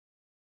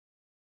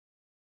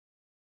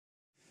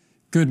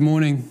Good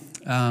morning.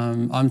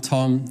 I'm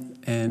Tom,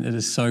 and it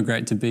is so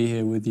great to be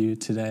here with you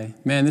today.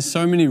 Man, there's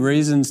so many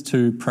reasons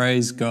to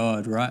praise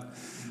God, right?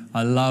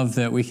 I love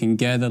that we can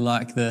gather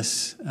like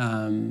this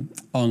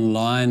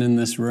online in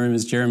this room.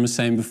 As Jeremy was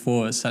saying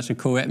before, it's such a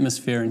cool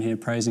atmosphere in here,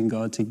 praising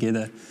God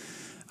together.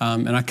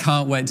 And I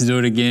can't wait to do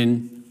it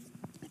again,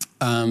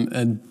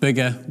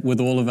 bigger with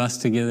all of us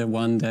together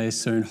one day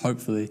soon,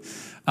 hopefully.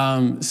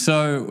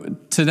 So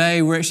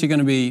today we're actually going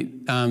to be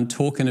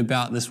talking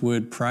about this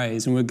word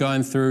praise, and we're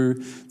going through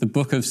the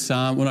book of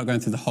Psalms. We're not going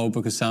through the whole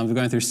book of Psalms. We're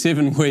going through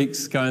 7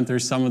 weeks, going through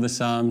some of the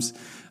Psalms.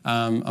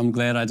 I'm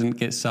glad I didn't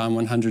get Psalm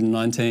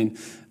 119.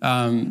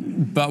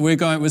 But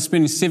we're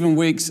spending 7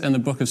 weeks in the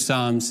book of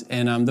Psalms,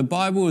 and the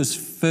Bible is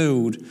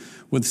filled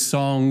with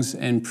songs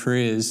and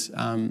prayers.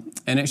 And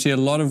actually a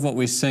lot of what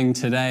we sing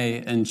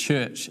today in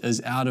church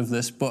is out of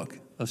this book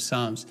of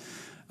Psalms.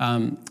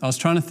 I was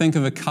trying to think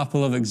of a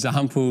couple of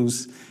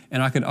examples,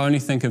 and I could only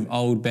think of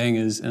old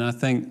bangers, and I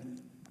think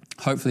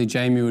hopefully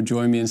Jamie will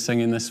join me in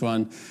singing this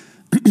one.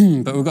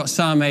 But we've got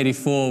Psalm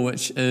 84,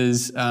 which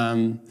is,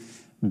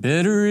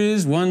 better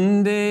is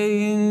one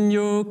day in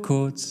your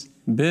courts,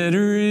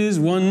 better is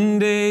one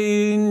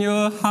day in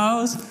your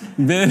house.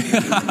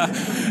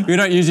 We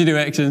don't usually do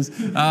actions.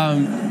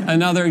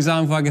 Another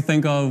example I could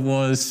think of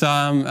was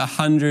Psalm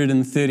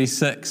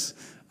 136.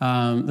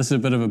 This is a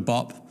bit of a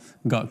bop.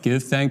 God,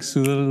 give thanks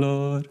to the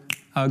Lord,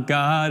 our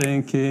God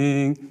and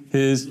King,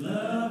 His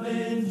love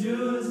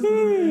endures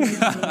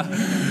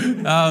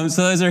forever.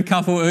 So those are a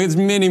couple. There's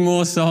many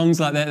more songs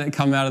like that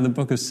come out of the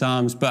book of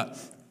Psalms, but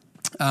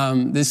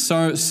there's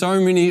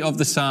so many of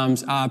the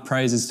Psalms are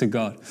praises to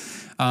God.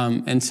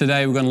 And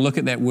today we're going to look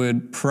at that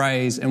word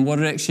praise and what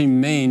it actually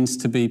means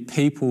to be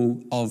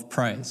people of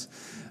praise.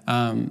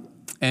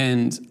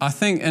 And I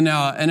think in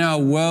our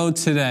world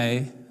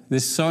today,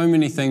 there's so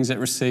many things that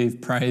receive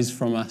praise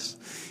from us.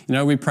 You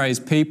know, we praise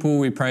people,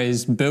 we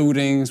praise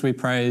buildings, we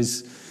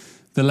praise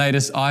the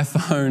latest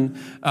iPhone,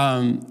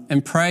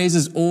 and praise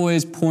is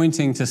always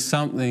pointing to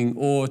something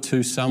or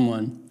to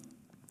someone.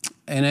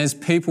 And as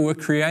people, we're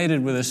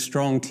created with a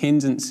strong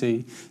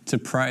tendency to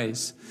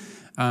praise.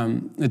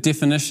 The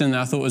definition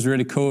that I thought was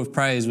really cool of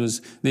praise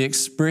was the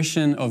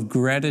expression of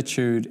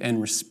gratitude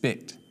and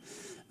respect.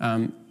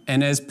 And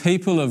as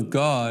people of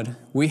God,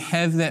 we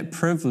have that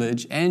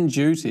privilege and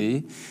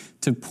duty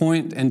to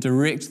point and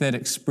direct that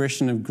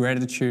expression of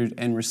gratitude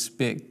and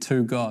respect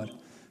to God,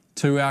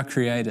 to our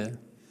Creator.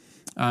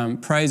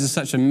 Praise is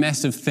such a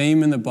massive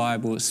theme in the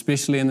Bible,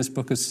 especially in this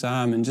book of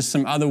Psalm, and just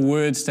some other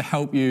words to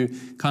help you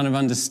kind of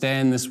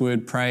understand this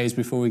word praise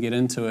before we get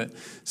into it.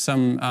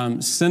 Some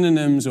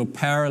synonyms or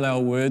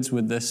parallel words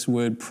with this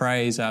word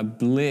praise are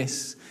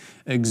bless,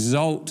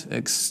 exalt,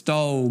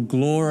 extol,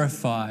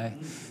 glorify,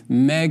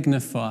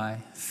 magnify,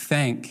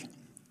 thank.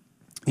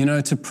 You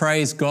know, to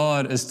praise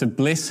God is to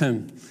bless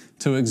Him,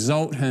 to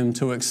exalt Him,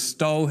 to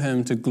extol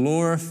Him, to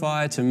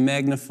glorify, to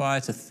magnify,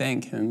 to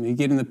thank Him. You're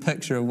getting the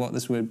picture of what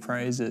this word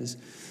praise is.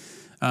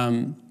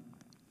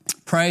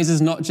 Praise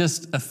is not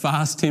just a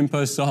fast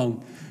tempo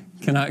song.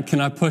 Can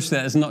I push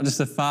that? It's not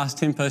just a fast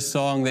tempo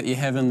song that you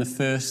have in the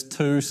first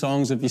 2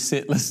 songs of your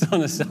set list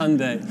on a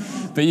Sunday.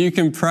 But you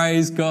can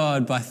praise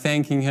God by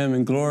thanking Him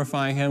and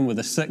glorifying Him with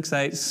a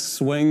 6/8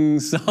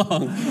 swing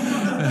song.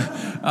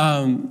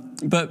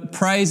 But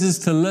praise is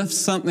to lift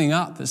something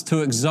up. It's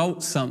to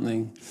exalt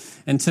something.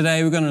 And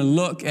today we're going to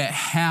look at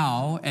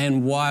how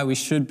and why we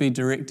should be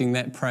directing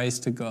that praise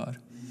to God.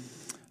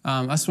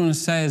 I just want to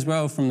say as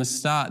well from the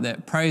start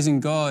that praising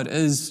God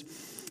is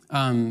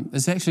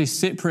actually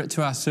separate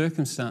to our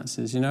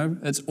circumstances. You know,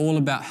 it's all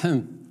about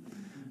Him.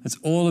 It's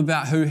all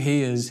about who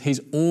He is. He's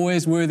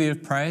always worthy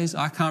of praise.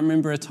 I can't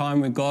remember a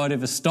time where God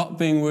ever stopped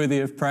being worthy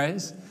of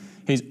praise.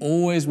 He's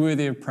always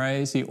worthy of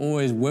praise. He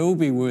always will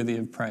be worthy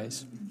of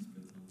praise.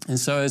 And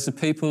so as the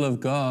people of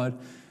God,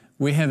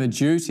 we have a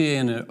duty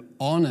and an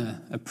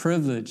honor, a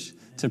privilege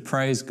to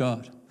praise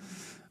God.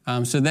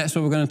 So that's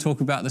what we're going to talk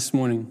about this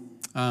morning.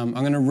 I'm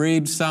going to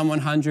read Psalm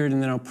 100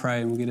 and then I'll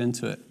pray and we'll get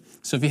into it.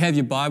 So if you have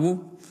your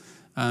Bible,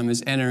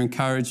 as Anna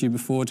encouraged you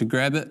before to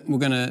grab it, we're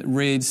going to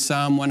read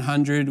Psalm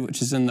 100,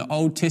 which is in the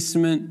Old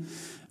Testament,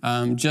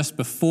 just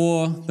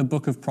before the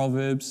book of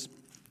Proverbs.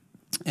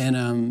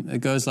 And it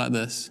goes like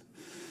this.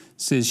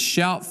 It says,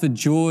 "Shout for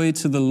joy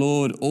to the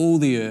Lord, all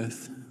the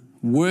earth.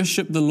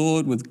 Worship the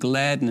Lord with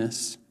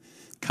gladness.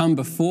 Come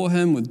before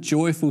Him with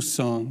joyful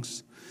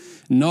songs.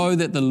 Know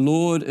that the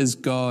Lord is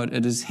God.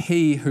 It is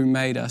He who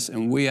made us,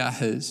 and we are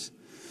His.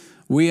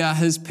 We are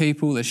His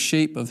people, the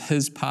sheep of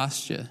His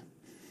pasture.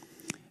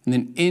 And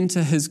then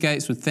enter His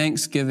gates with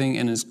thanksgiving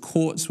and His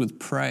courts with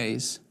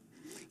praise.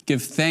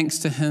 Give thanks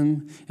to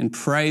Him and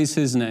praise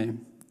His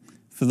name.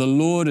 For the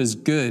Lord is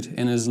good,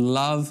 and His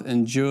love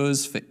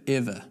endures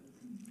forever.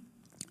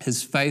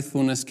 His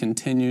faithfulness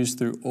continues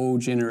through all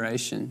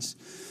generations."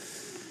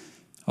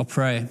 I'll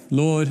pray.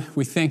 Lord,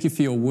 we thank You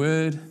for Your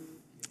word.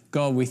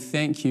 God, we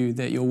thank You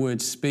that Your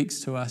word speaks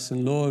to us.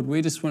 And Lord,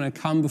 we just want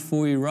to come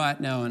before You right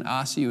now and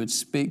ask that You would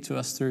speak to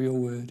us through Your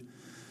word.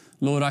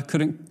 Lord, I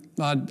couldn't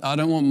I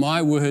don't want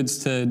my words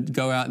to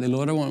go out there,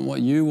 Lord. I want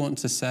what you want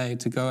to say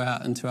to go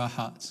out into our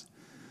hearts.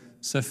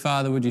 So,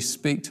 Father, would you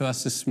speak to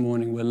us this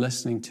morning? We're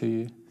listening to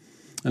you.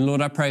 And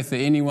Lord, I pray for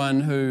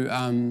anyone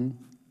who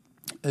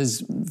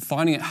is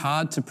finding it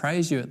hard to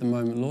praise you at the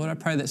moment. Lord, I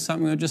pray that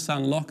something will just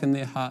unlock in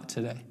their heart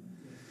today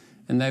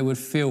and they would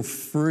feel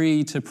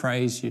free to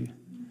praise you.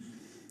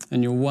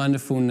 In your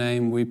wonderful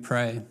name we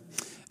pray.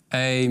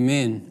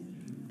 Amen.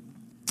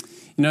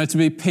 You know, to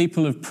be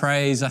people of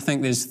praise, I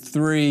think there's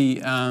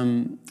three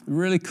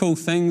really cool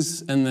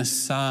things in this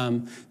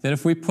psalm that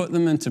if we put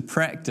them into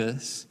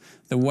practice,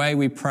 the way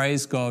we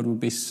praise God would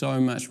be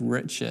so much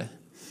richer.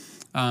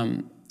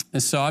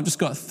 And so I've just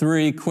got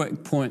three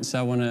quick points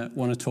I want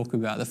to talk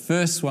about. The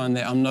first one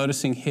that I'm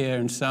noticing here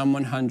in Psalm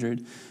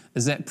 100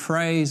 is that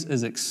praise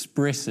is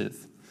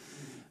expressive.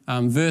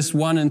 Verse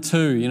 1 and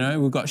 2, you know,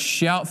 we've got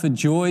shout for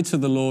joy to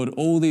the Lord,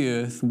 all the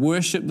earth.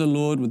 Worship the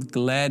Lord with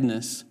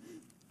gladness.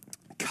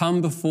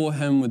 Come before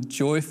him with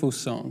joyful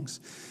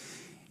songs.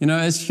 You know,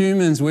 as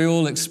humans, we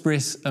all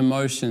express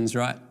emotions,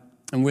 right?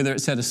 And whether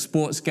it's at a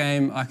sports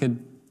game, I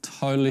could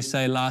totally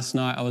say last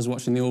night I was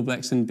watching the All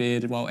Blacks in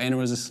bed while Anna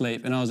was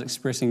asleep and I was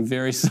expressing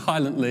very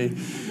silently.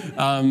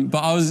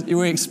 But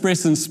we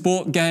express in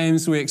sport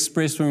games, we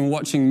express when we're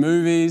watching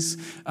movies,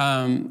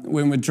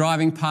 when we're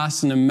driving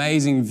past an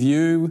amazing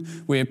view,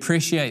 we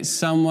appreciate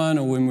someone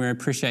or when we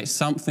appreciate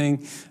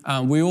something.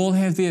 We all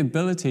have the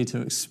ability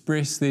to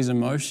express these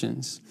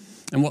emotions.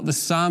 And what the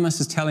psalmist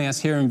is telling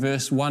us here in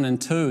verse 1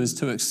 and 2 is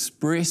to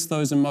express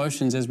those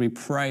emotions as we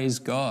praise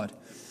God.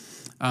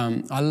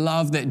 I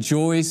love that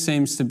joy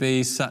seems to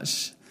be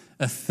such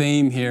a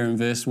theme here in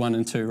verse 1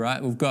 and 2,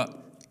 right? We've got,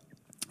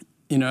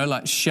 you know,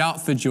 like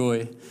shout for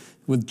joy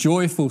with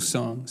joyful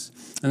songs.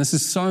 And this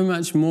is so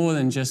much more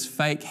than just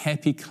fake,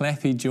 happy,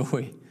 clappy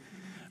joy.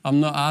 I'm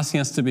not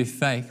asking us to be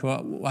fake.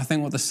 Well, I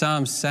think what the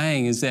psalm's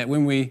saying is that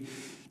when we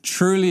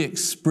truly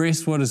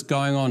express what is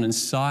going on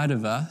inside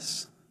of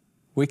us,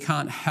 we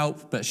can't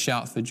help but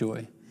shout for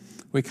joy.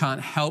 We can't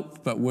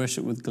help but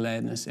worship with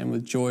gladness and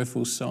with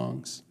joyful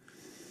songs.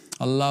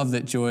 I love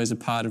that joy is a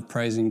part of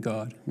praising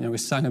God. You know, we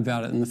sang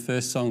about it in the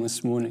first song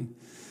this morning.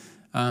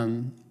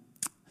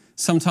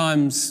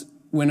 Sometimes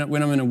when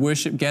I'm in a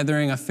worship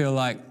gathering, I feel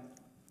like,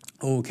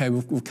 oh, okay,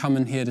 we've come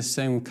in here to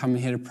sing, we've come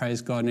in here to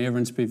praise God, and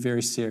everyone's be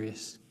very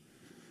serious.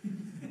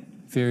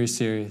 Very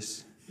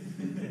serious.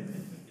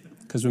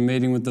 Because we're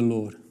meeting with the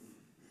Lord.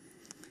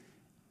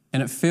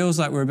 And it feels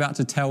like we're about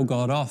to tell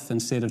God off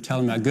instead of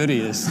telling him how good he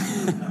is.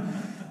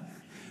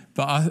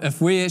 But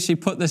if we actually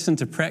put this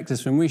into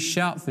practice, when we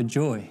shout for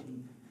joy,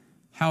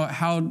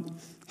 how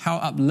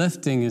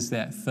uplifting is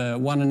that for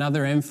one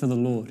another and for the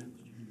Lord?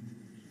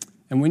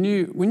 And when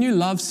you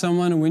love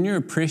someone and when you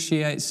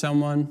appreciate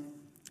someone,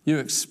 you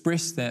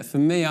express that. For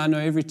me, I know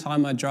every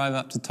time I drive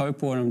up to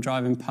Taupo and I'm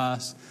driving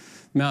past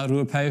Mount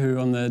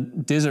Ruapehu on the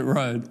desert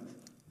road,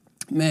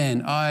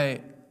 man,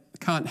 I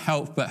can't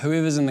help but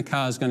whoever's in the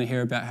car is going to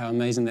hear about how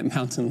amazing that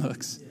mountain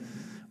looks.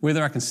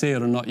 Whether I can see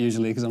it or not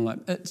usually, because I'm like,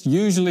 it's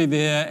usually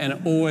there and it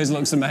always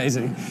looks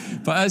amazing.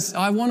 But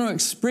I want to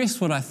express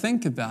what I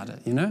think about it,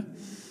 you know?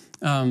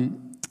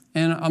 And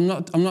I'm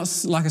not,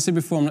 like I said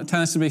before, I'm not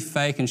telling us to be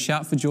fake and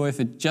shout for joy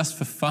just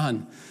for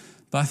fun.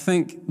 But I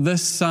think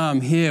this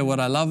psalm here, what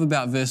I love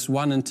about verse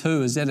 1 and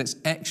 2 is that it's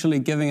actually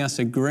giving us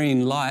a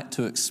green light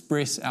to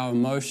express our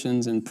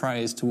emotions and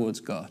praise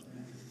towards God.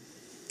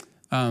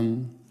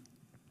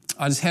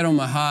 I just had on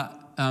my heart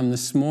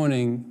this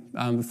morning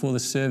before the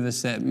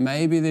service that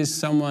maybe there's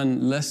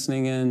someone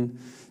listening in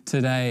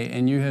today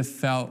and you have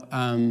felt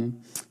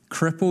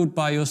crippled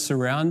by your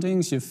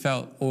surroundings, you've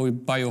felt, or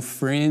by your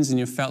friends, and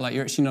you've felt like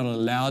you're actually not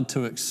allowed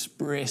to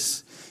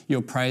express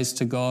your praise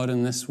to God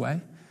in this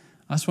way.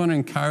 I just want to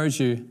encourage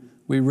you,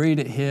 we read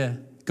it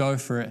here, go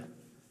for it.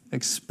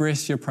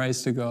 Express your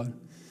praise to God.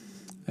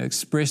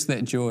 Express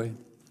that joy.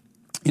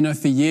 You know,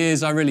 for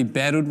years I really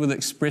battled with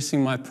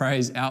expressing my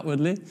praise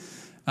outwardly.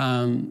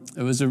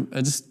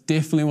 It just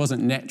definitely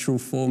wasn't natural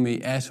for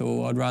me at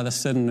all. I'd rather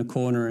sit in a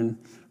corner and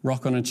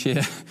rock on a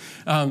chair.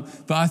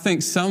 But I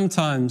think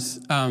sometimes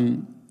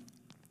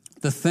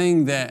the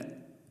thing that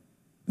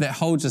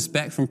holds us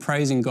back from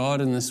praising God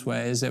in this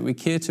way is that we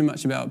care too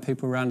much about what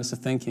people around us are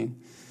thinking.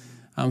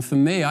 For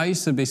me, I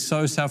used to be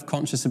so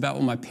self-conscious about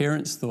what my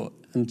parents thought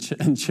in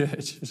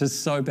church, which is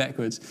so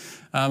backwards.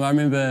 I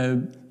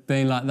remember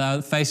being like,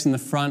 they're facing the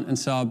front, and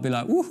so I'd be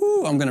like,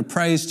 woohoo, I'm going to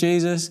praise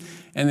Jesus.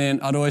 And then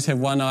I'd always have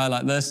one eye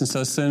like this, and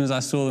so as soon as I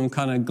saw them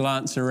kind of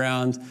glance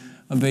around,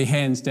 I'd be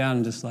hands down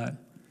and just like,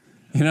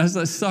 you know, it's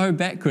like so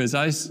backwards.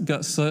 I just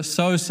got so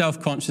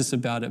self-conscious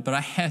about it, but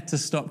I had to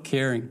stop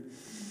caring.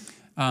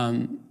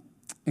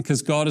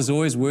 Because God is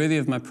always worthy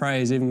of my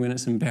praise, even when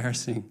it's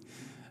embarrassing.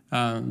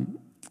 And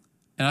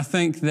I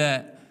think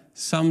that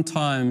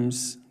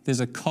sometimes there's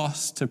a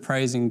cost to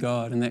praising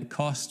God, and that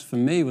cost for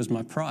me was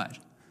my pride.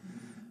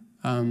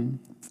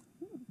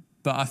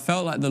 But I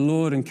felt like the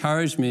Lord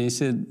encouraged me. He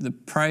said, the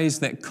praise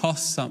that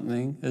costs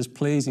something is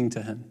pleasing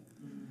to him.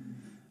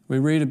 We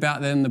read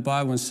about that in the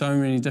Bible in so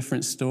many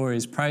different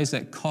stories. Praise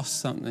that costs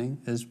something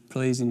is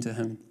pleasing to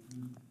him.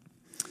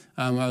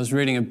 I was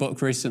reading a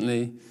book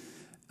recently,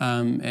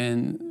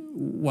 and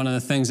one of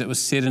the things that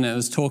was said in it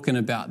was talking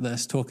about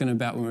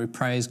when we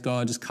praise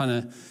God, just kind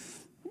of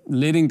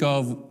letting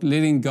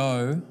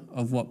go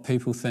of what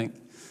people think.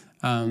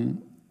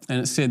 And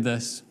it said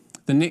this: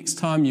 the next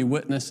time you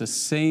witness a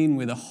scene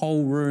where the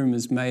whole room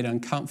is made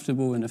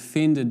uncomfortable and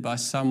offended by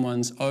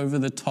someone's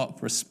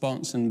over-the-top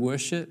response in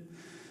worship,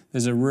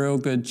 there's a real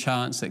good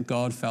chance that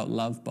God felt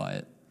loved by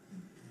it.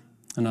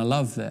 And I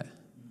love that.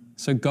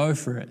 So go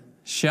for it.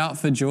 Shout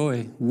for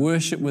joy.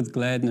 Worship with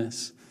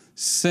gladness.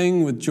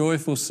 Sing with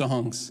joyful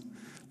songs.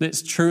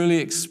 Let's truly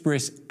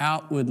express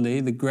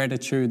outwardly the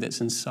gratitude that's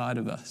inside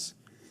of us.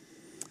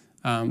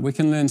 We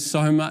can learn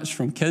so much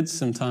from kids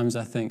sometimes,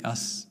 I think,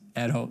 us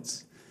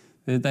adults.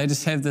 They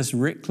just have this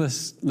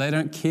reckless, they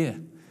don't care.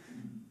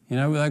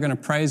 They're going to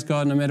praise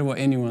God no matter what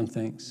anyone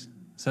thinks.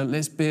 So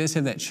let's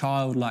have that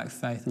childlike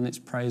faith and let's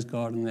praise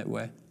God in that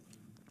way.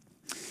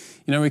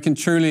 We can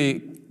truly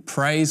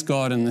praise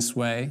God in this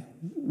way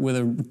with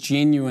a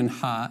genuine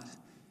heart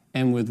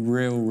and with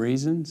real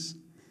reasons.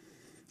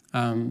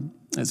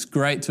 It's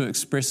great to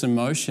express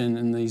emotion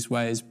in these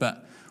ways,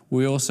 but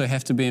we also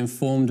have to be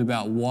informed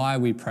about why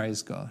we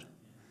praise God.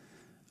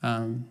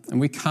 And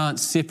we can't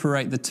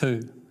separate the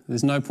two.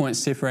 There's no point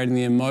separating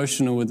the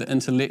emotional with the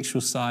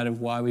intellectual side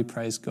of why we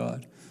praise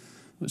God.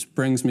 Which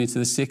brings me to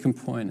the second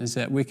point, is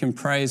that we can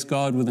praise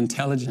God with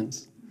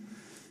intelligence.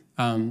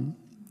 When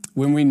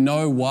we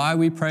know why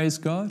we praise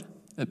God,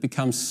 it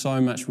becomes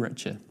so much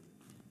richer.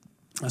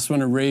 I just want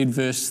to read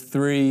verse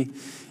 3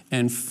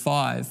 and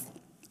 5.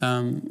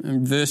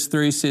 And verse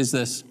 3 says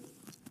this: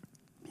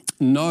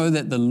 know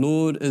that the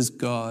Lord is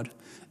God.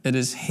 It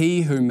is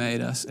He who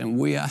made us, and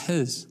we are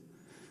His.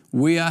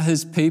 We are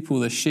His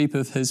people, the sheep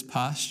of His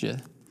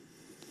pasture.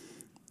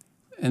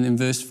 And then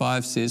verse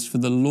 5 says, for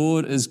the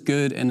Lord is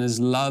good and His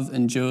love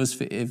endures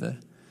forever.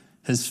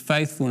 His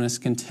faithfulness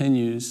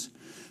continues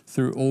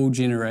through all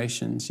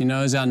generations.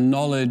 As our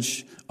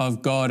knowledge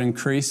of God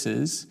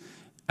increases,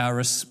 our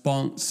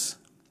response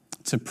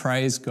to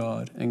praise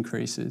God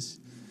increases.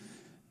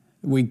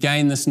 We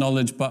gain this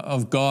knowledge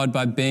of God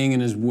by being in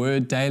His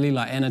Word daily,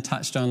 like Anna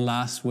touched on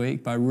last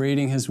week. By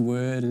reading His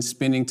Word and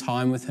spending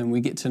time with Him,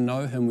 we get to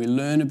know Him. We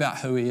learn about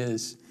who He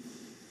is.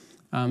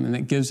 And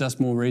it gives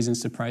us more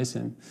reasons to praise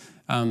Him.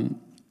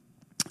 In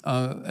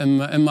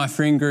my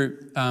friend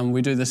group,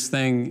 we do this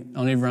thing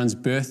on everyone's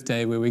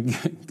birthday where we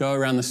go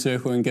around the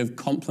circle and give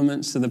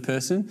compliments to the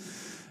person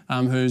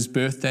whose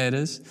birthday it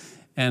is.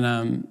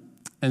 And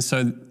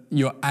so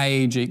your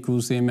age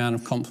equals the amount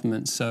of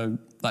compliments. So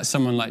like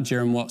someone like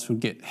Jerem Watts would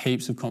get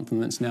heaps of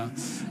compliments now.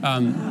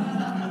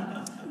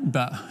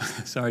 But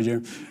sorry,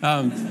 Jerem.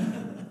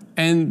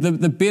 And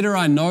the better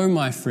I know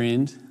my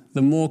friend,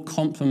 the more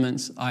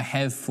compliments I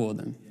have for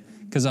them.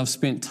 Because I've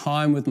spent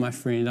time with my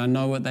friend. I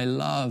know what they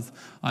love.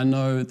 I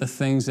know the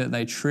things that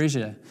they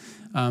treasure.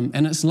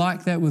 And it's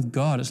like that with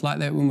God. It's like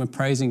that when we're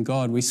praising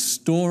God. We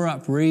store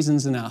up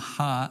reasons in our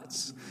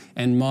hearts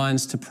and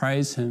minds to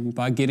praise Him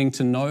by getting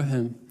to know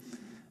Him.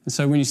 And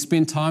so when you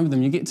spend time with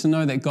Him, you get to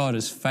know that God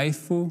is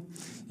faithful.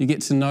 You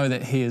get to know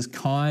that He is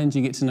kind.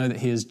 You get to know that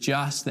He is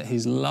just, that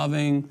He's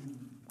loving,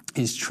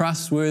 He's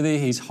trustworthy,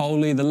 He's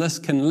holy. The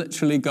list can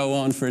literally go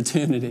on for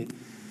eternity.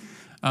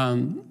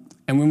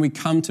 And when we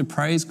come to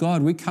praise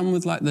God, we come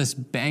with like this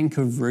bank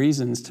of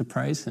reasons to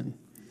praise Him.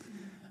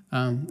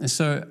 And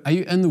so are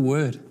you in the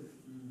Word?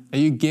 Are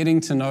you getting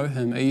to know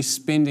Him? Are you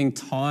spending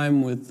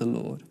time with the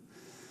Lord?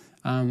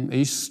 Are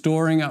you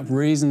storing up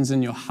reasons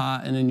in your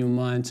heart and in your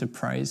mind to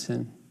praise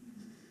Him?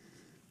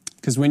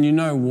 Because when you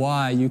know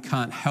why, you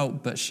can't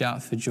help but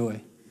shout for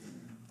joy.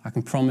 I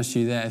can promise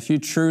you that. If you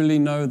truly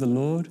know the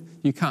Lord,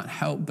 you can't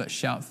help but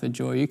shout for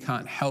joy. You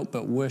can't help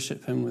but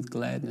worship Him with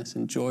gladness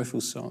and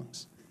joyful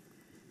songs.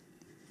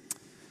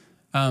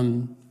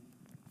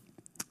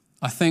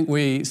 I think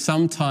we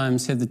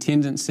sometimes have the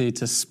tendency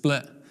to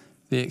split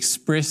the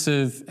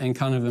expressive and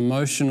kind of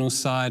emotional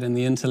side and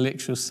the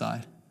intellectual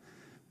side.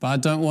 But I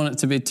don't want it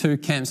to be two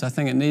camps. I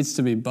think it needs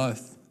to be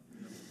both.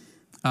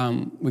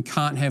 We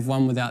can't have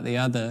one without the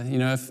other.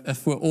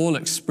 If we're all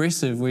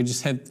expressive, we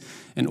just have,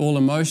 in all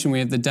emotion, we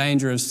have the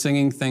danger of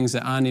singing things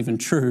that aren't even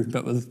true,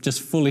 but with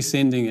just fully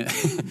sending it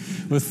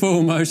with full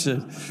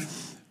emotion.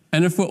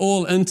 And if we're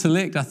all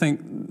intellect, I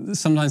think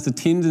sometimes the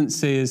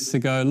tendency is to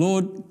go,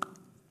 Lord,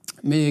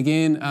 me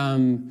again,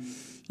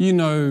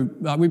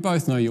 we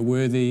both know you're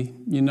worthy.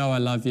 I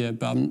love you,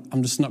 but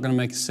I'm just not going to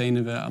make a scene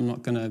of it. I'm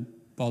not going to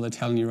bother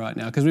telling you right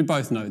now, because we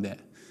both know that.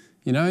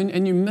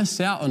 And you miss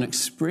out on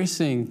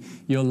expressing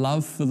your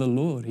love for the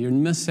Lord. You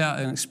miss out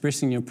on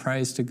expressing your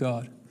praise to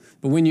God.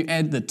 But when you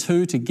add the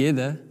two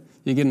together,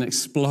 you get an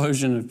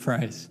explosion of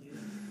praise.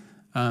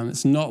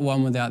 It's not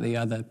one without the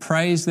other.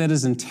 Praise that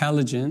is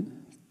intelligent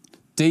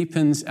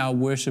deepens our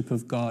worship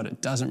of God.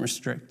 It doesn't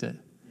restrict it.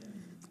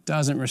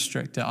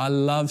 I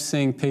love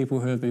seeing people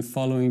who have been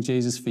following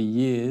Jesus for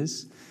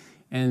years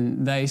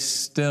and they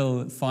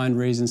still find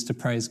reasons to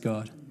praise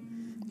God.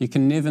 You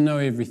can never know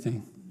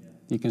everything.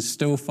 You can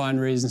still find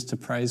reasons to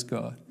praise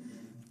God.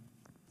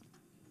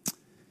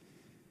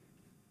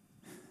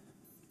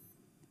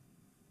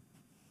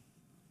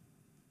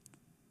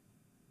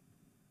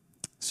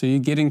 So you're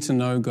getting to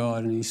know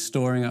God and he's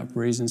storing up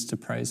reasons to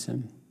praise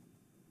him.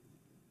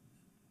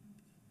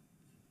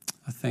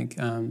 I think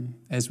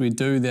as we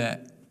do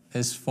that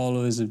as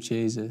followers of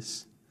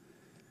Jesus,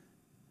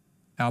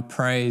 our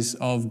praise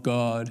of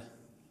God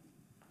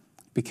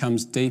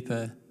becomes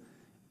deeper.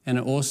 And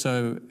it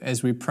also,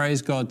 as we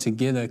praise God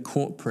together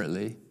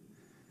corporately,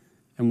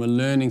 and we're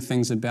learning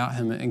things about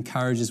him, it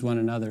encourages one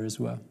another as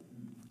well.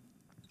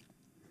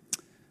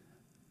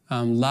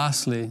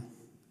 Lastly,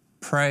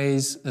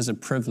 praise is a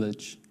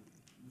privilege.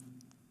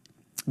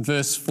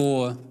 Verse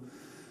 4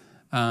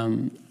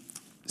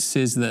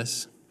 says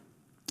this: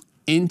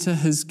 enter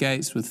his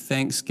gates with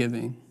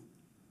thanksgiving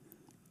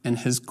and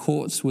his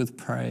courts with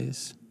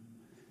praise.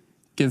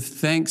 Give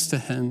thanks to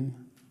him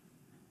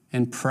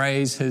and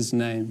praise his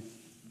name.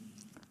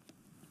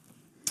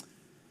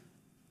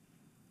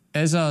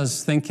 As I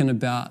was thinking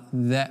about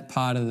that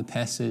part of the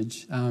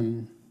passage,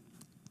 I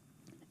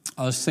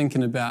was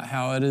thinking about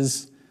how it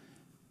is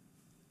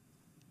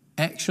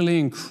actually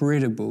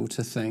incredible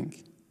to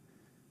think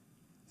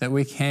that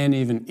we can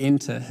even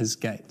enter his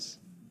gates,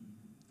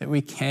 that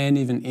we can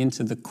even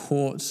enter the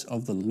courts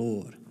of the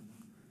Lord.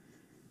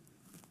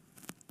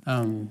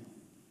 In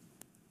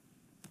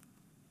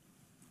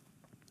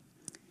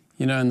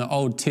the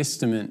Old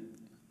Testament,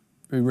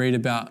 we read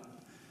about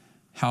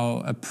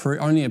how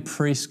only a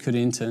priest could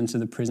enter into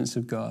the presence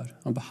of God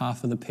on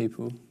behalf of the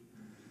people.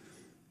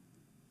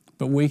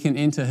 But we can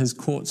enter his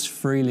courts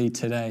freely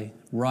today,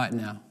 right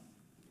now.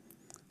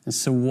 And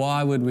so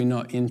why would we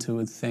not enter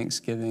with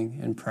thanksgiving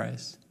and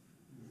praise?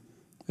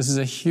 This is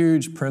a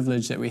huge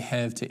privilege that we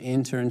have to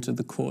enter into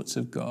the courts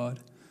of God.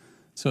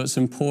 So it's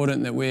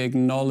important that we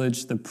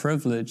acknowledge the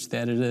privilege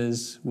that it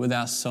is with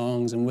our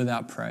songs and with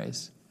our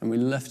praise. And we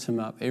lift him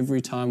up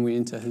every time we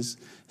enter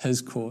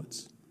his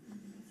courts.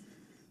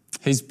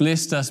 He's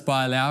blessed us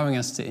by allowing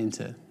us to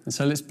enter. And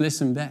so let's bless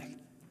him back,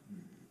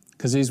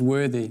 because he's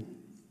worthy. And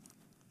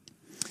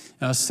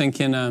I was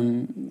thinking,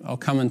 I'll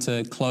come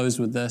into close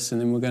with this,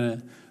 and then we're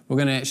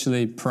going to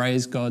actually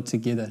praise God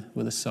together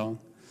with a song.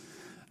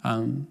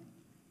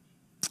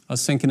 I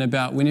was thinking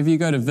about whenever you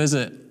go to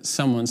visit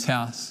someone's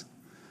house,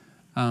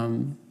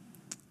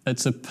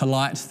 it's a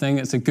polite thing,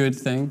 it's a good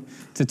thing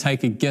to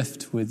take a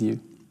gift with you.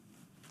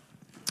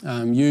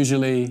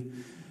 Usually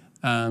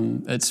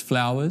it's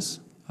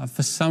flowers.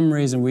 For some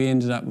reason, we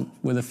ended up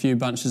with a few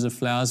bunches of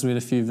flowers. We had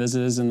a few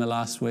visitors in the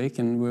last week,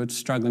 and we were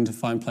struggling to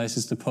find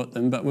places to put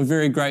them. But we're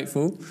very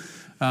grateful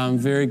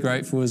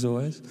as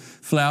always.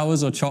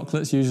 Flowers or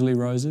chocolates, usually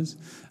roses.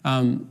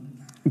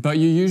 But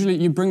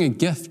you bring a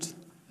gift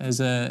as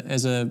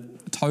a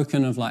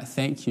token of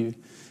thank you.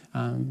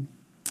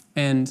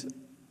 And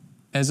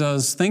as I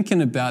was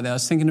thinking about that, I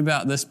was thinking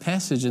about this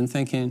passage and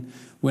thinking,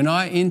 when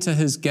I enter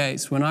his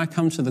gates, when I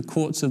come to the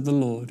courts of the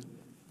Lord,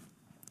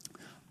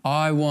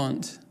 I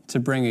want to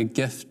bring a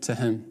gift to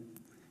him.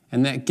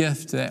 And that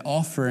gift, that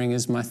offering,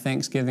 is my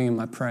thanksgiving and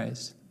my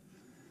praise.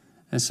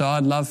 And so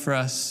I'd love for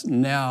us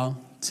now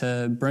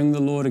to bring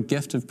the Lord a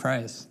gift of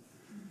praise,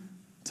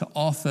 to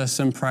offer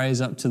some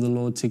praise up to the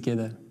Lord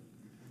together.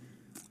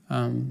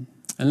 And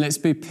let's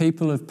be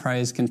people of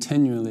praise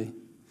continually.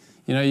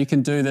 You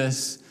can do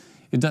this.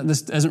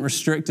 This isn't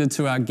restricted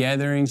to our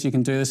gatherings. You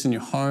can do this in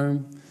your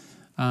home.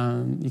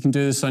 You can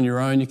do this on your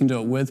own. You can do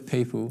it with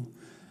people.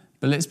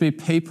 But let's be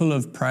people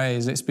of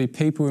praise. Let's be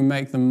people who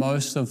make the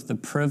most of the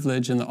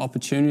privilege and the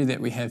opportunity that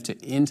we have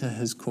to enter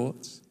his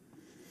courts.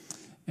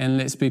 And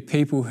let's be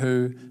people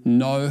who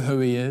know who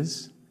he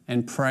is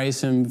and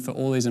praise him for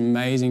all these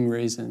amazing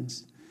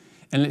reasons.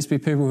 And let's be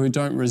people who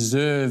don't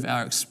reserve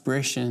our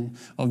expression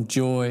of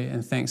joy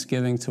and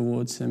thanksgiving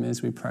towards him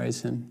as we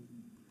praise him.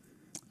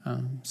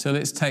 So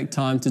let's take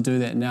time to do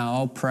that now.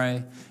 I'll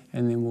pray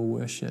and then we'll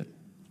worship.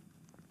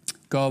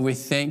 God, we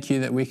thank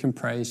you that we can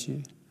praise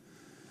you.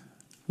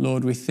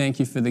 Lord, we thank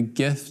you for the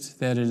gift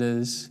that it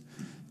is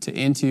to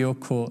enter your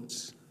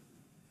courts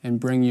and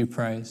bring you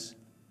praise.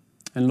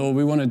 And Lord,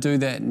 we want to do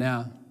that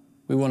now.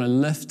 We want to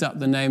lift up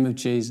the name of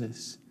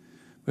Jesus.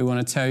 We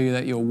want to tell you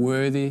that you're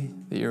worthy,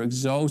 that you're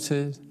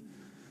exalted,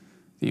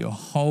 that you're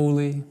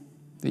holy,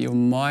 that you're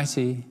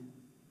mighty.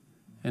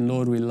 And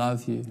Lord, we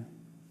love you.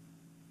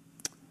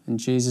 In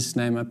Jesus'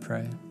 name I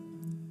pray.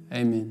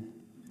 Amen.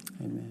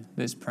 Amen.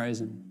 Let's praise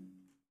him.